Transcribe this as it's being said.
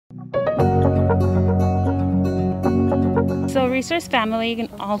So Resource Family,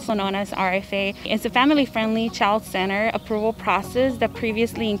 also known as RFA, is a family-friendly child center approval process that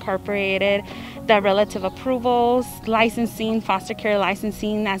previously incorporated the relative approvals, licensing, foster care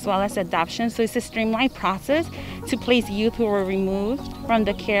licensing, as well as adoption. So it's a streamlined process to place youth who were removed from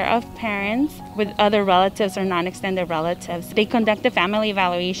the care of parents with other relatives or non-extended relatives. They conduct a family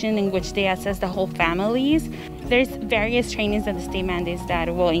evaluation in which they assess the whole families. There's various trainings that the state mandates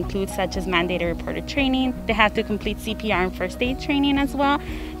that will include, such as mandated reported training. They have to complete CPR and first aid training as well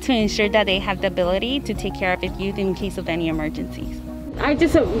to ensure that they have the ability to take care of the youth in case of any emergencies. I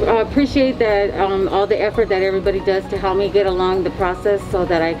just appreciate that all the effort that everybody does to help me get along the process so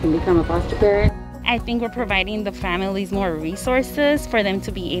that I can become a foster parent. I think we're providing the families more resources for them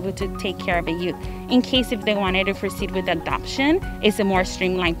to be able to take care of a youth. In case if they wanted to proceed with adoption, it's a more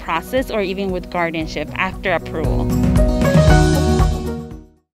streamlined process, or even with guardianship after approval.